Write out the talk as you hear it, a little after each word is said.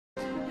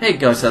Hey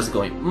guys, how's it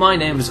going? My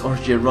name is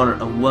RJ Runner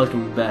and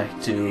welcome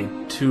back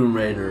to Tomb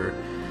Raider,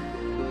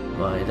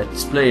 my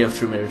Let's Play of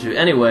Tomb Raider 2.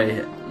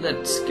 Anyway,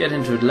 let's get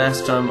into it.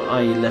 Last time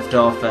I left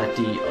off at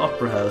the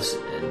Opera House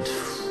and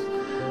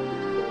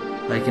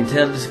I can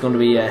tell this is going to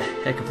be a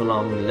heck of a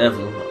long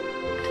level.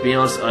 To be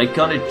honest, I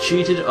kinda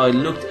cheated. I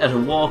looked at a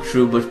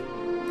walkthrough but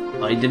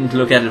I didn't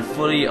look at it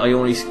fully. I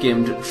only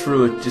skimmed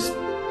through it, just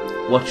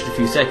watched a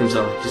few seconds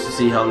of it just to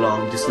see how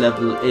long this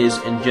level is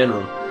in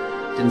general.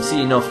 Didn't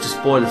see enough to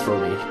spoil it for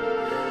me,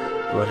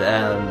 but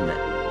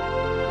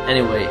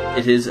anyway,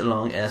 it is a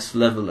long ass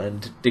level,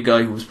 and the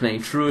guy who was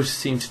playing through it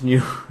seemed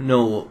to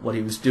know what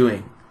he was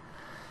doing,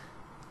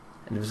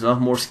 and he was a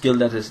lot more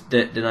skilled at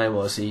it than I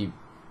was. He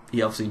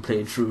obviously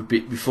played through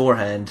it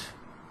beforehand,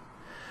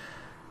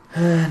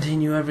 and he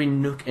knew every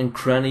nook and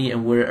cranny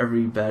and where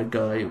every bad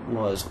guy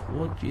was.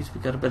 Oh jeez,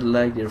 we got a bit of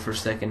lag there for a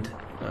second.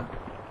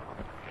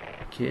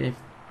 Okay,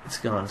 it's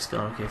gone.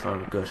 Okay, fine,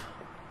 we're good.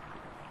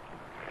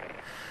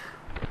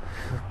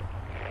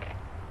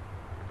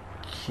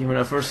 When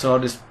I first saw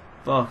this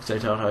box, I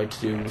thought I had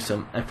to do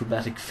some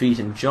acrobatic feat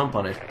and jump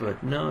on it,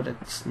 but no,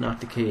 that's not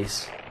the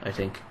case, I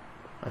think.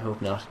 I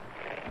hope not.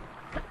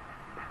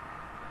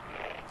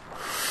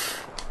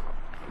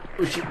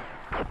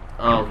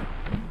 Oh,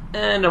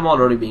 and I'm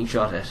already being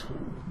shot at.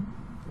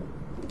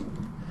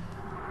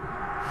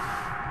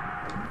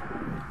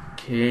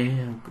 Okay,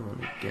 I'm going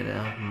to get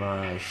out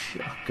my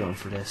shotgun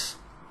for this.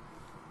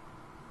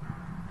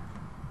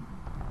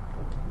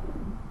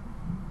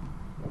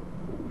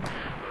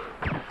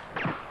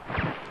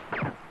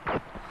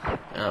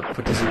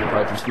 Put this in your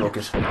pipe and smoke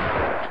it.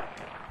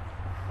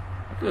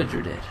 Good,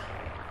 you're dead.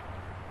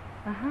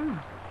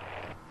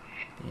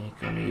 Ain't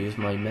gonna use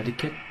my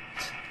medikit.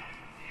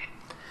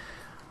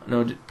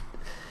 No,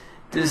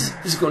 this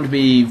is going to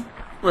be,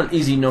 well,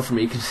 easy enough for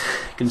me,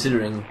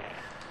 considering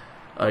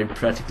I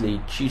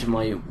practically cheated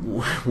my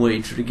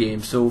way through the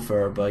game so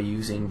far by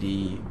using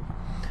the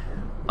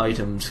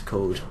items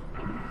code.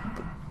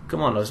 But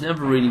come on, I was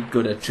never really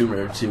good at Tomb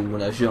Raider 2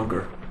 when I was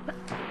younger,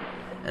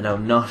 and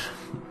I'm not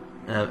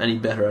any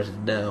better at it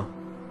now,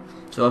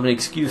 so I have an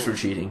excuse for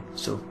cheating,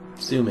 so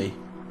sue me.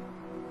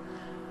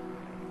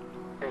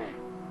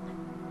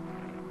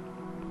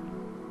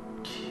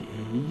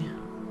 Okay.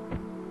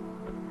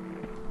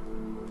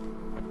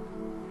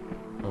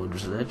 Oh,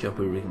 there's a ledge up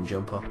where we can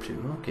jump up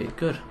to. Okay,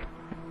 good.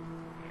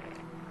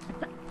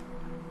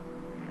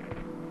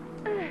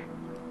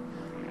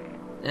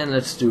 And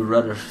let's do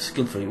rather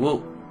skillfully.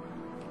 Whoa!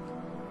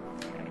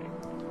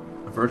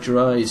 Avert your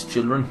eyes,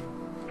 children.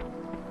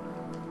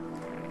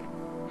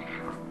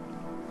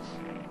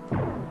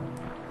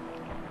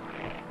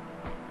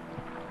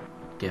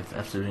 I have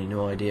absolutely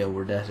no idea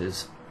where that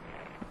is.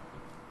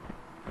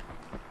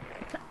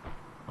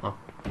 Up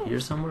here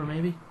somewhere,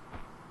 maybe?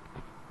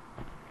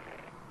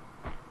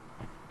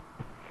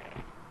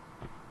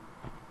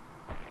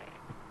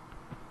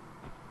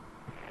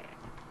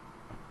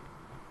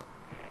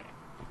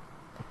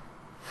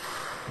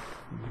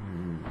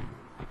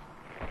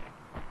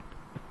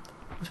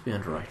 Must be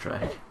on the right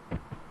track.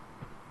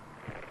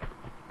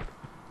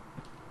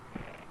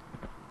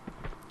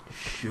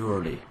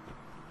 Surely.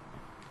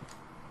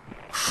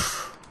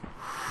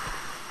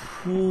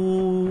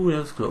 Ooh,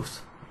 that was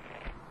close.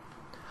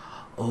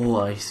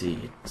 Oh, I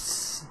see.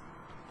 It's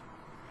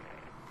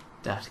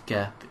that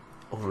gap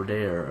over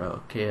there.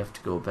 Okay, I have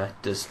to go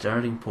back to the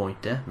starting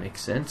point. That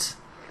makes sense.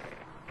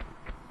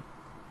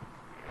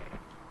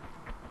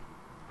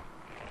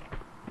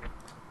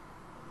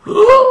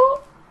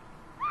 Oh,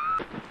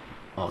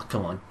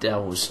 come on.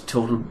 That was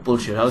total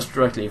bullshit. I was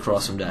directly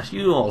across from that.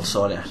 You all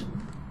saw that.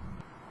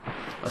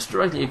 I was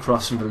directly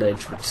across from the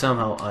ledge, but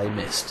somehow I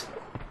missed.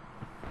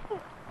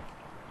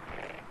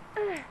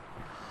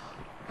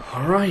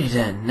 Alright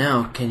then,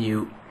 now can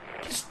you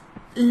just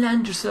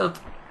land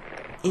yourself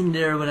in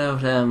there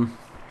without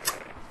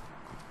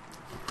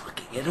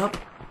fucking it up?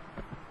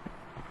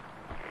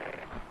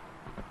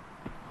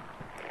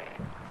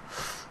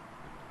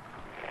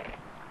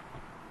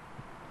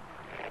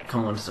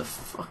 Come on, it's a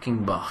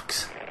fucking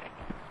box.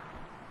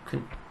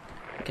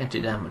 Can't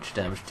do that much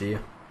damage to you.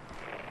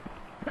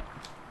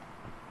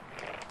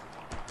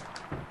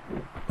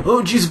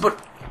 Oh Jesus,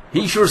 but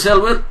he sure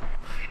sell well.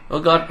 Oh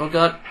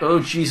God,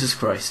 oh Jesus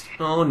Christ.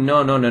 Oh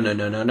no.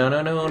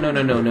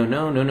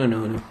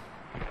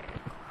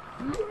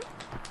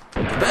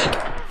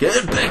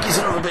 Get back, you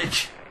son of a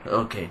bitch.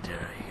 Okay,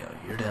 there you go.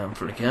 You're down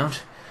for the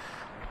count.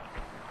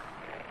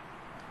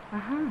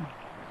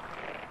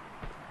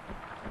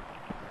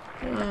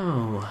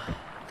 Oh,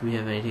 do we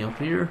have anything up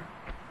here?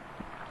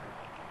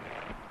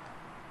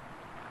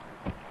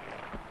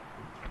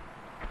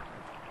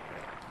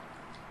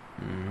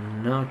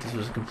 No, this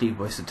was a complete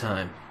waste of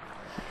time.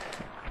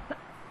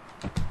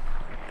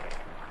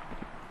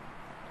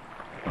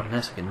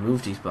 Unless I can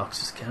move these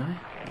boxes, can I?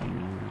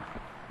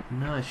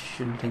 No, I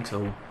shouldn't think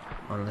so.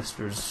 Unless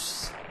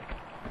there's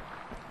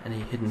any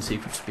hidden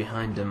secrets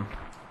behind them.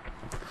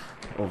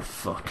 Oh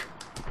fuck.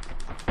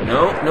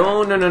 No.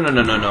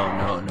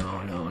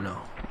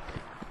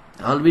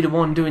 I'll be the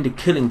one doing the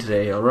killing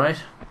today, alright?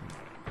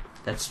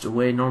 That's the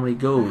way it normally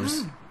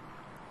goes.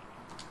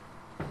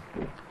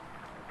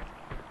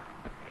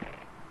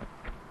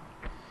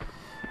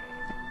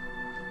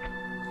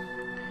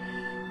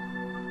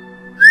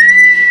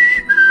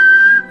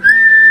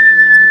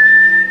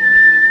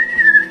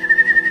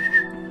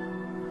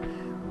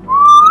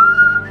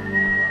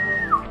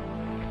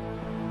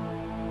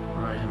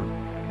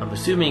 I'm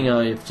assuming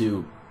I have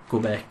to go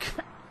back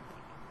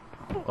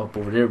up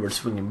over there where the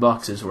swinging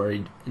box is, where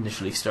I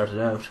initially started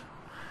out.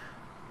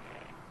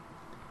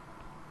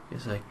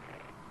 Guess I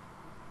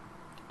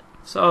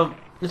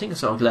think I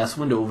saw a glass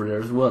window over there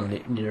as well,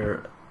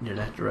 near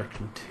that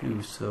direction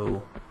too.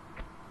 So,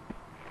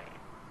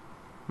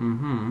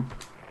 oh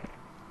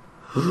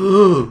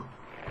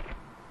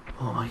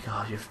my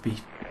god, you have to be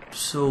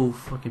so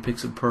fucking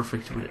pixel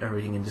perfect with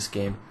everything in this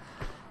game.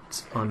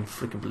 It's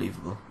unfreaking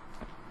believable.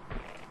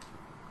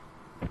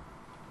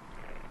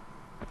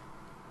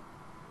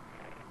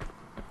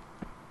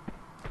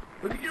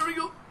 Okay, here we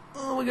go.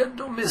 Oh my god,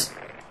 don't miss.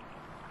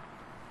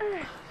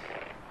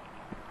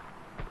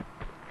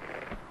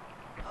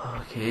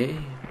 Okay.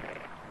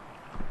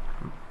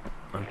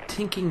 I'm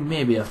thinking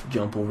maybe I have to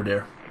jump over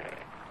there.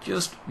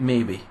 Just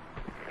maybe.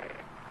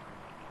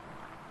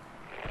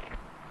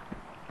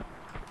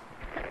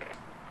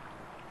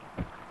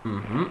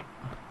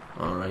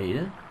 Alright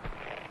then.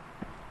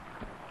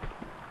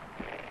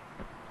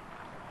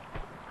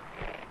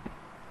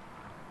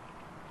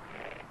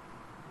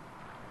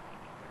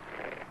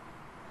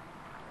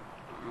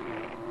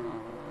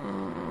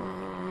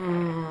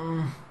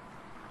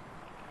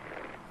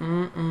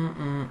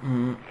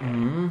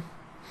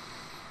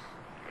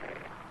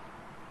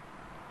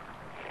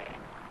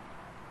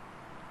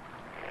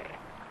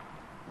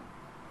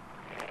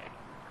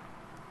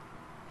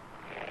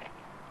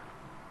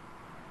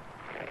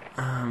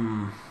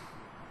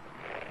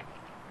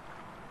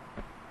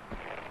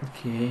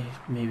 Okay,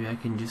 maybe I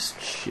can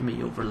just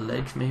shimmy over the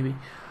ledge, maybe.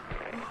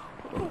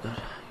 Oh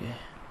god, okay.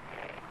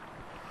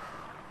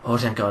 Oh,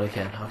 thank god I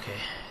can. Okay,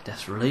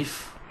 that's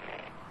relief.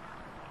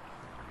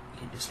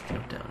 Okay, just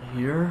jump down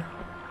here.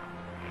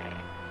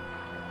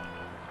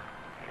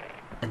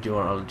 And you know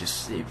what, I'll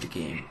just save the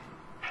game.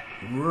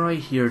 Right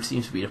here, it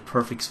seems to be the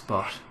perfect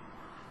spot.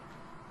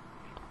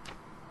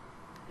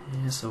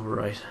 Yes,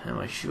 alright. Am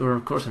I sure?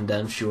 Of course I'm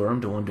damn sure.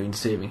 I'm the one doing the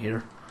saving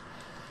here.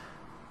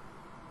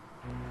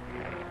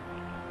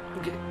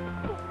 Okay.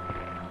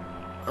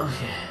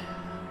 Okay.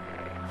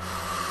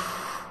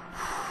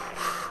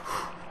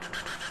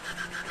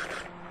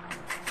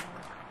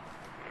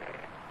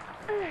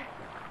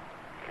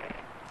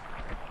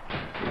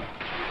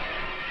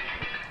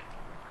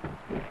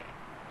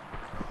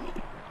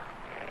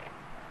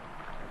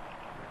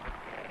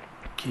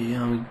 Okay,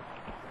 I'm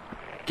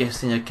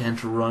guessing I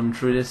can't run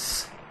through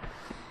this.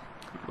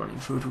 Running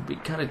through it would be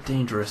kind of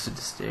dangerous at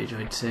this stage,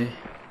 I'd say.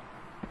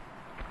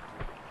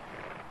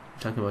 I'm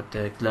talking about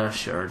the glass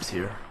shards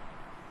here.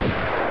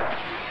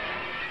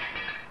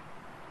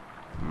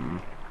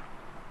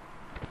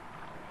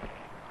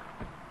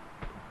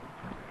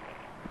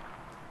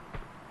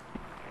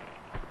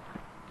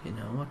 Okay,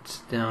 now what's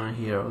down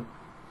here?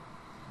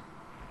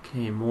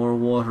 Okay, more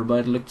water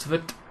by the looks of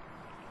it.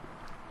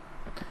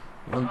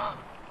 Well,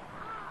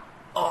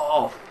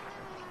 oh!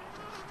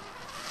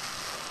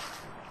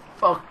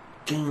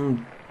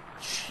 Fucking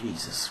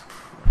Jesus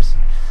Christ.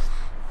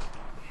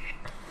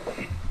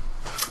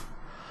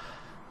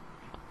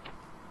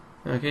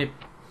 Okay.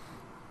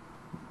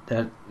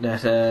 That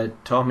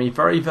taught me a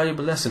very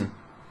valuable lesson.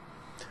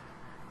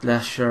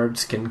 Glass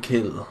shards can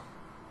kill.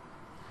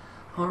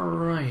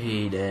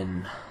 Alright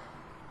then.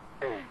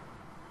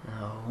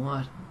 Now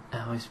what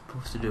am I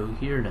supposed to do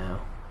here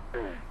now?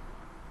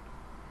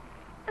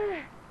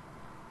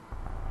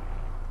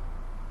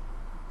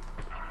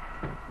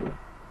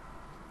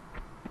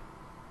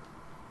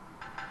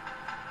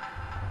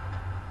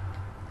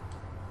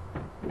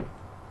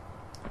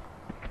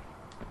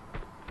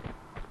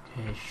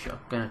 Okay,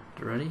 shotgun at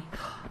the ready.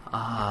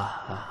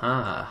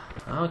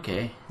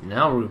 Okay,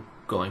 now we're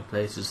going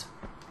places.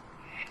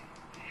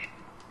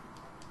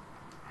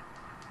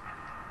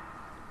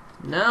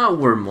 Now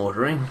we're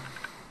motoring.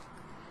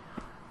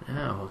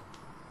 Now,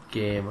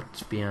 okay,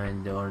 what's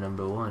behind door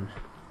number 1?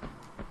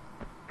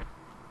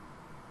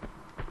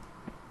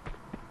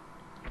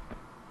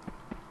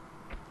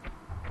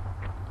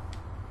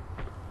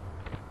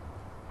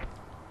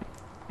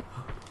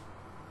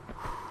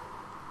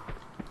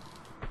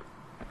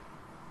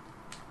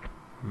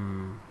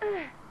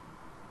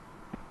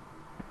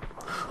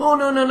 Oh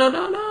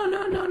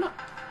no.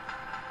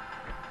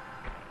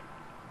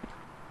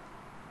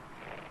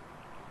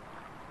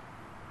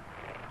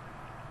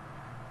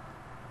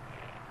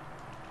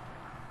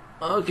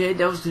 Okay,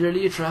 that was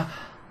clearly a trap.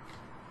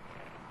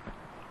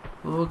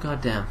 Oh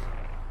goddamn.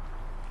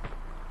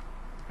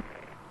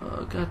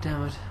 Oh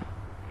goddamn it.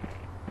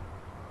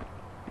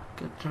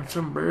 Got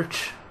some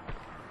birch.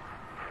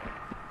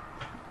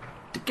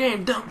 The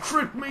game don't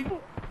trick me.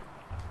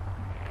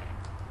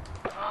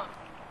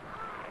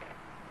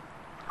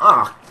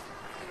 Ah.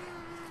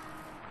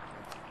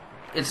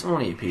 It's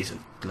only a piece of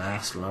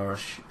glass, Laura.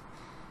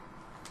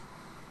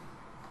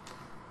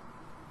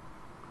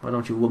 Why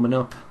don't you woman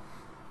up?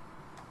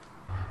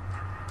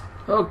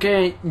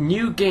 Okay,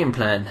 new game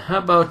plan. How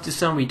about this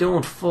time we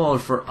don't fall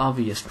for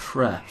obvious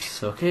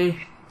traps,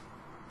 okay?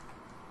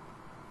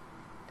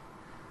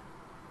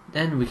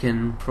 Then we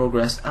can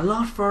progress a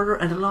lot further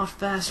and a lot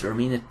faster. I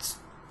mean, it's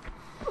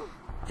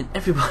in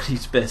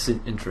everybody's best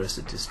interest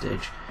at this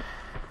stage.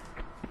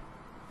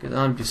 Because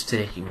I'm just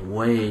taking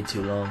way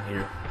too long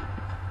here.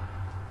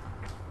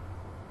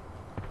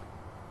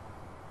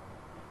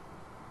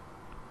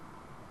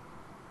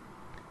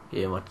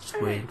 Yeah, what's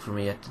waiting for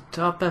me at the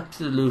top?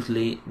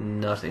 Absolutely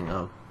nothing.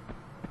 Oh.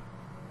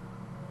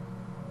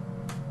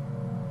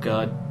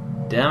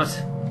 God damn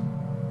it.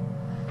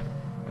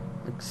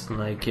 Looks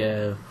like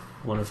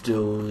one of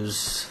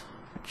those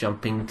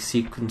jumping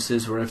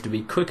sequences where I have to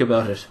be quick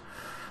about it.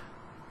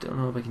 Don't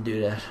know if I can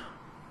do that.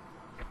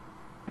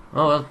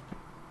 Oh well.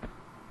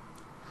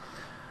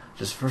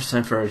 Just first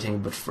time for everything,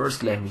 but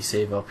first let me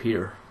save up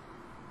here.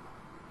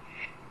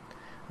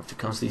 I have to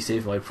constantly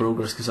save my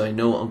progress because I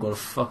know I'm going to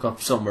fuck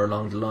up somewhere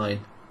along the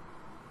line.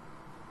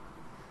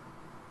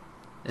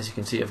 As you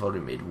can see, I've already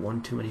made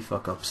one too many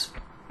fuck ups.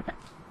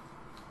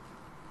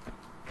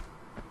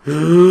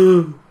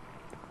 Oh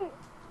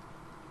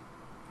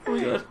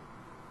my god.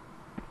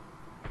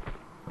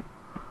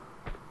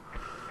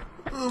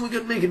 Oh my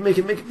god, make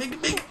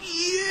it.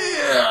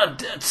 Yeah,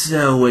 that's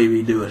the way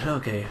we do it.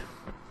 Okay.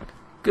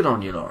 Good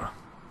on you, Laura.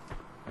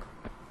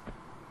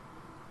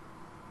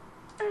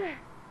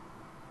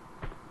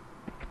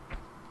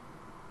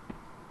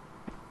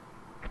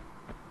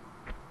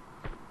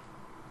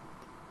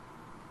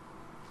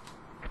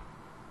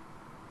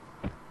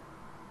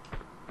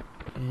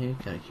 Okay,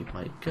 gotta keep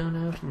my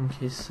gun out in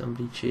case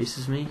somebody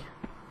chases me.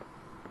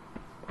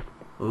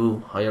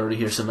 Ooh, I already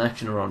hear some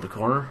action around the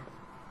corner.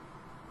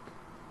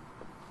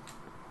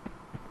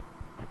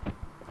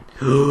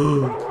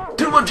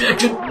 Too much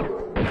action!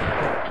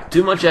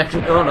 Too much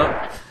action. Oh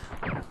no.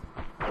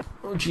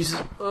 Oh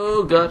Jesus.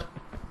 Oh god.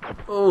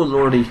 Oh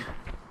lordy.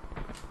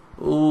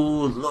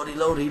 Oh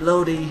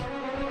lordy.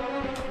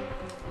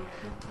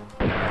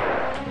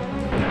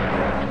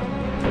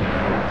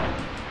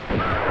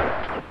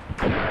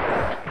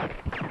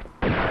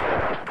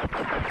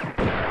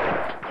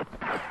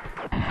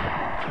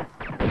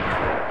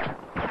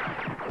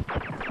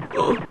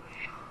 Oh.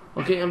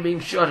 Okay, I'm being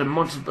shot at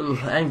multiple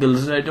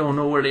angles and I don't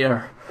know where they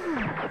are.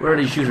 Where are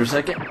these shooters?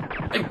 I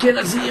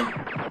cannot see him.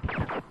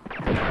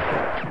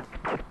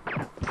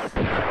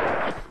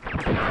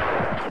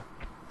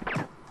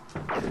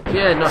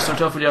 Yeah, not so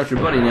tough without your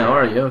buddy now,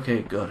 are you?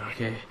 Okay, good,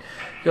 okay.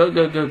 Good.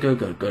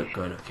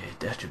 Okay,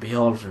 that should be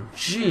all of them.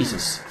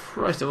 Jesus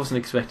Christ, I wasn't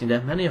expecting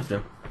that many of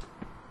them.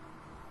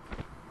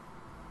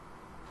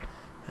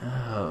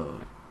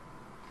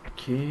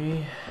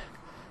 Okay.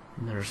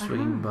 Another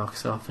swinging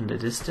box off in the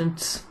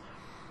distance.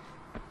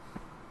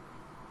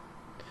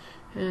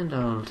 And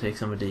I'll take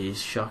some of these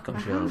shotgun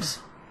shells.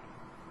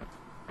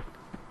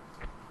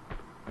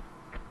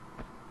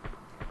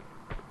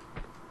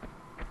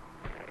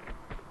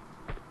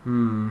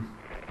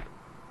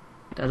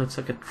 That looks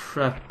like a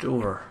trap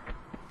door.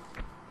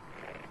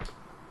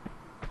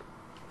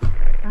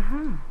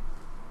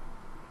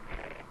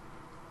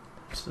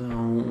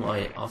 So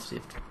I obviously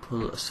have to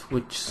pull a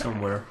switch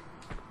somewhere.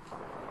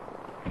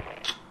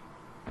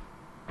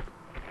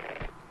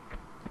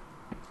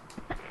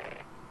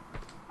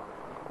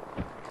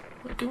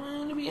 Come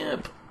on, let me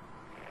up.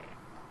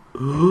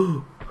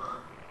 Ooh.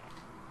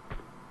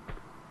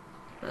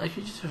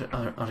 Actually, just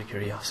out of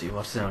curiosity,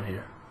 what's down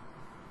here?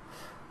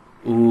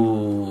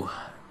 Ooh.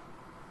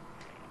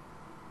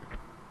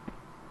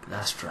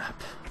 Glass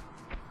trap.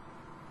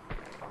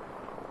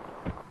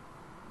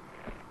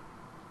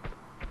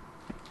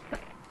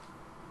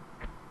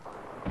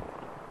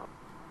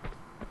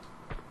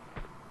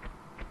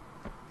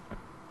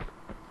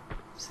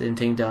 Same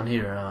thing down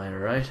here, am I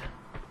right?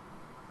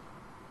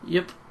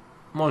 Yep.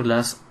 More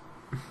glass.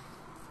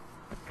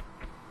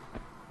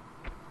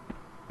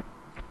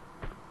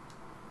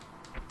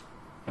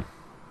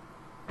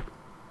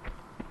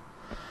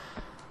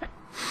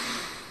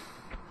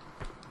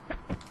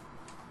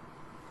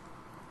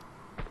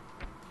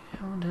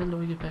 How the hell do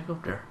we get back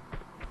up there?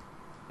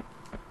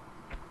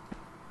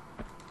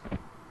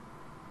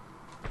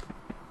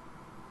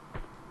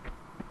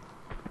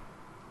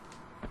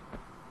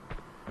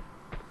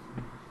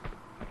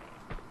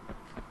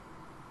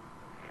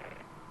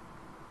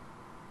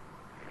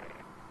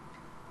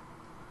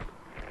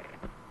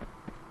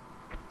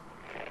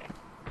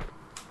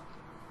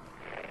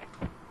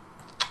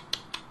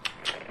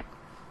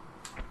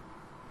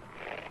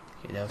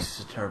 Okay, that was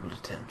just a terrible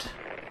attempt.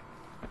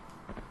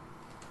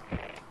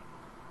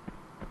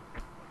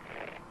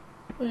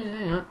 Wait,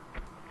 hang on.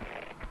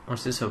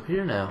 What's this up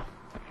here now?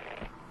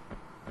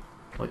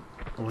 Wait,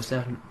 was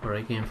that where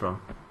I came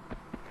from?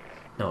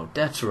 No,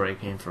 that's where I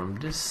came from.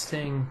 This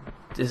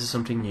is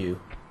something new.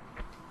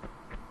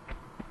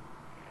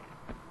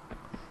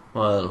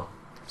 Well,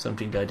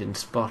 something that I didn't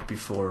spot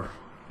before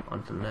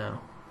until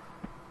now.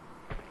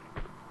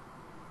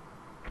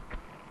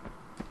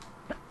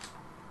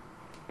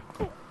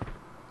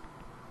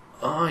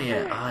 Oh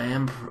yeah, I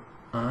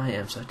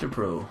am such a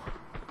pro.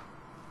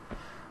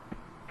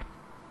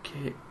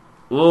 Okay.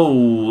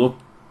 Whoa.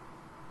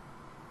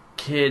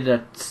 Okay,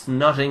 that's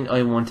nothing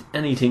I want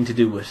anything to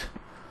do with.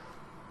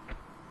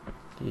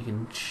 You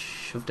can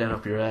shove that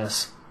up your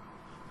ass.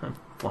 I'm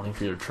falling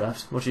for your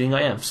traps. What do you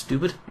think I am?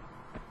 Stupid?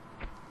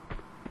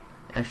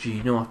 Actually,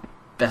 you know what?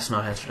 Best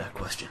not answer that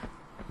question.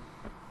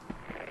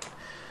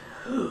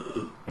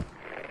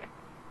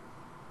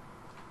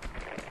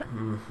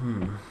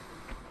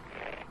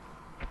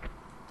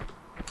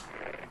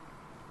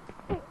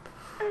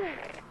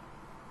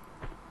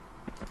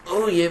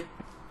 Oh yeah,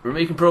 we're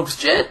making progress,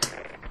 Jet.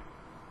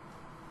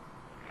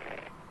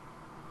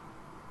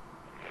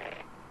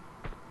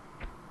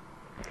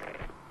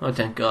 Oh,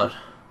 thank God.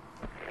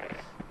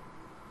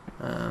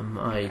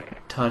 I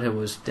thought I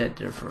was dead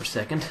there for a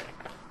second.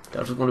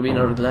 That was going to be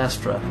another glass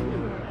trap.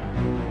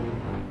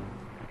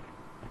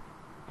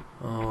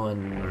 Oh,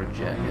 another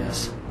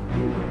jackass.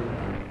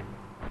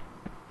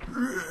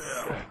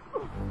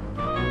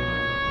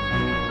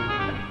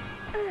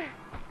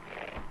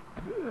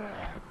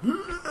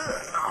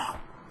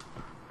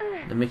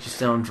 That makes you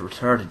sound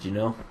retarded, you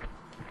know?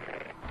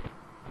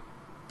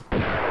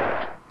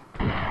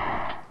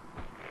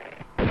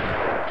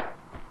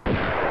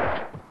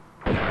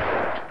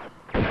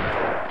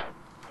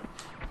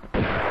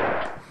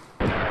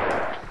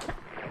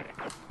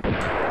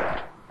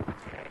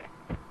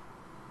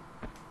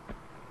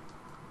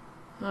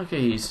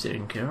 Okay, he's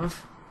taken care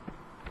of.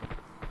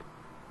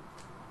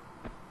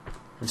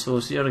 And so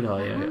is the other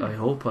guy. I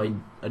hope I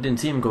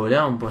didn't see him go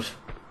down, but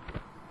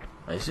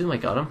I assume I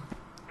got him.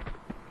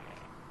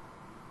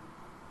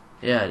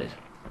 Yeah, I did.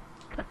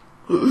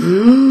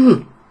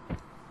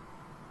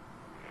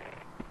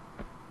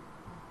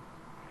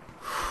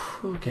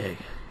 Okay,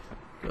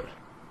 good.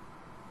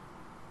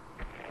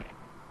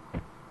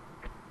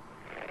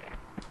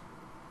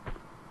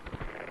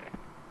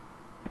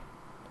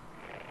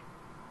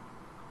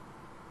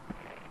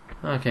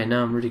 Okay,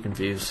 now I'm really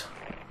confused.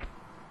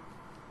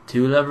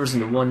 2 levers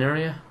into one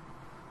area?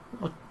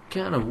 What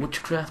kind of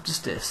witchcraft is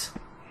this?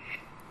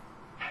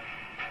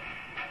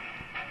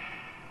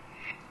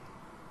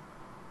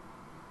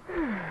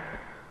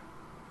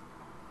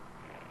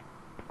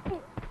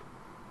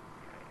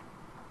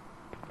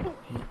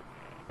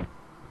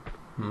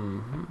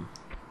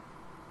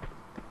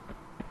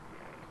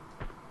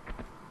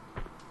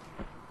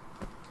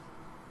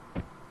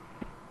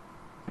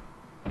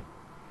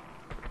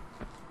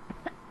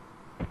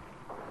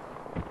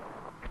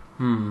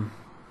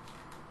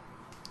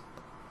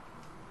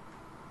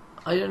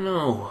 I don't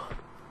know.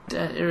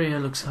 That area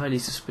looks highly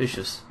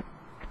suspicious.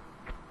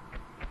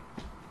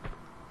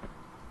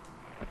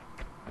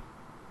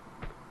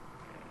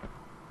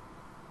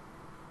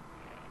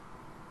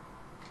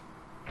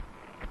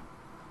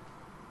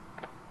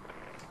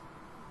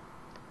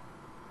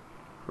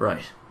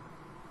 Right.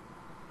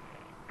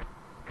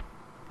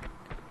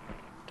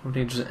 Don't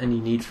think there's any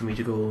need for me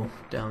to go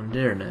down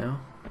there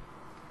now.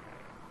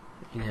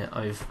 Yeah,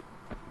 I've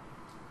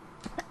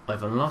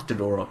unlocked the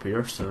door up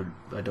here, so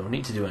I don't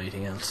need to do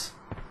anything else.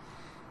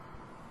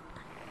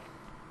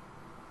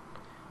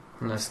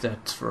 Unless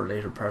that's for a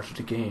later part of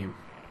the game.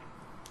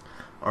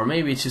 Or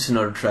maybe it's just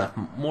another trap.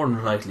 More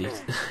than likely,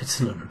 it's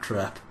another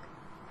trap.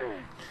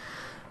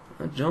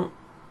 I don't...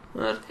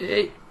 But,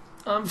 hey,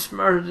 I'm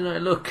smarter than I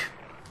look.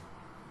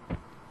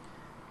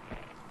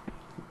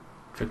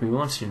 Trick me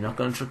once, you're not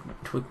gonna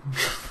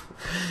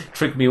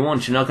trick me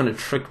once, you're not gonna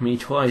trick me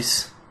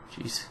twice.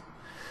 Jeez.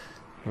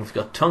 I've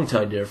got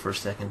tongue-tied there for a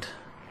second.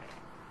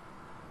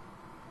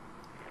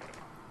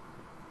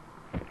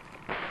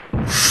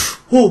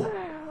 Oh!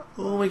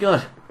 Oh my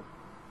God.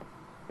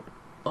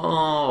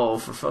 Oh,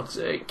 for fuck's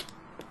sake.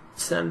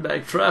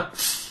 Sandbag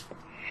traps.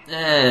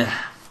 Damn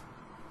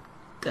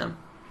it.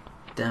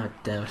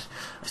 I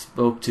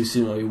spoke too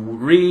soon. I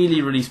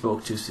really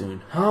spoke too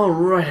soon.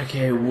 Alright,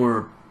 okay,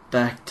 we're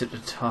back to the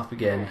top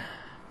again.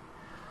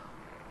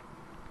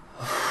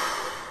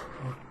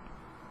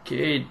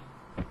 Okay.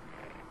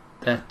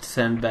 That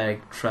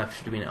sandbag trap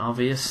should have been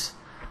obvious,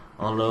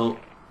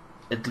 although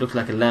it looked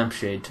like a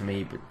lampshade to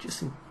me, but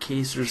just in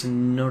case there's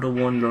another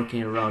one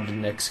lurking around the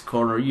next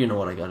corner, you know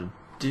what I gotta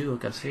do, I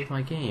gotta save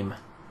my game.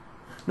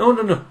 No.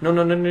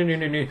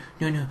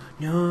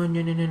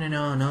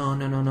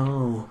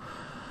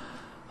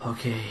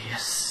 Okay,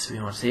 yes, we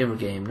want to save our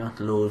game, not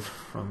load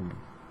from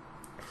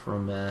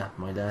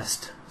my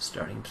last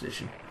starting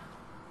position.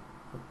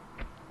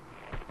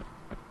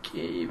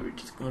 Okay, we're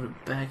just gonna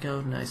back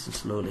out nice and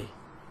slowly.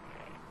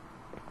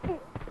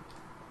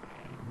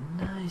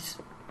 Nice.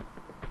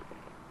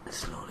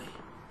 Slowly.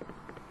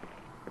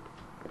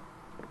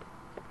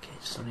 Okay,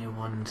 just only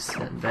one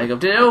sandbag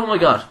up there. Oh my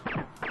God!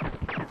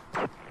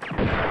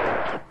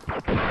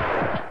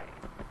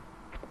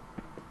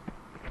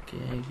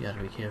 Okay, you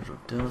gotta be careful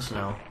with those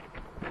now.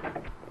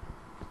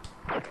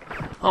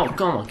 Oh,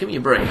 come on, give me a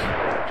break.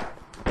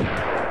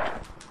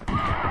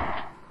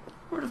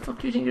 Where the fuck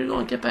do you think you're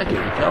going? Get back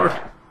here, you coward.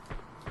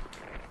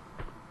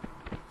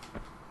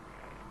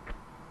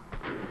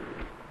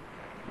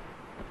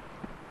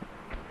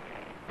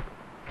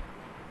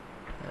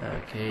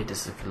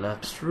 this is a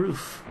collapsed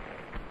roof.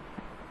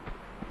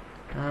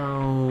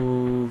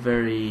 How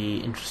very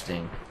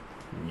interesting.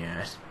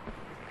 Yes.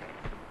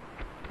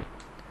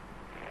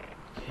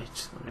 Okay,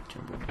 just gonna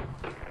jump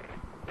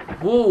over.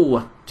 Whoa!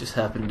 What just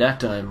happened that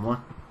time?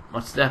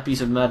 What's that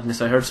piece of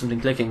madness? I heard something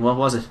clicking. What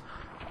was it?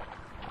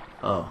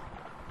 Oh.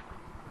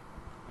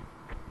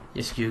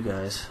 Yes, you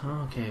guys.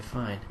 Okay,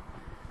 fine.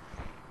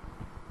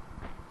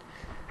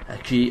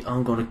 Actually,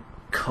 I'm gonna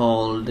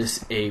call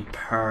this a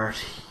part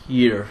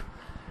here.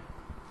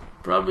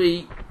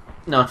 Probably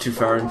not too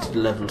far into the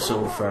level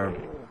so far,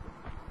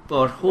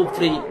 but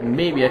hopefully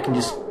maybe I can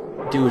just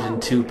do it in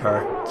 2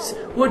 parts.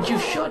 Would you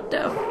shut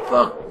the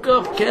fuck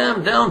up?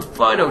 Calm down,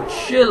 Fido.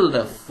 Chill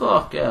the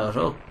fuck out.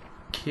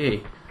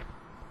 Okay.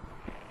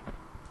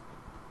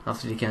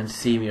 Hopefully you can't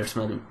see me or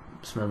smell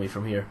me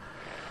from here.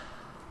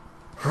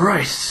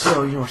 Right,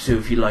 so you know what to do.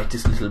 If you like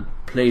this little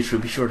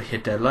playthrough, be sure to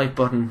hit that like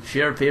button,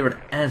 share, favorite,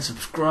 and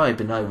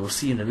subscribe, and I will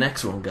see you in the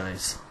next one,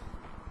 guys.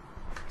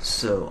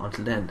 So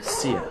until then,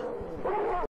 see ya.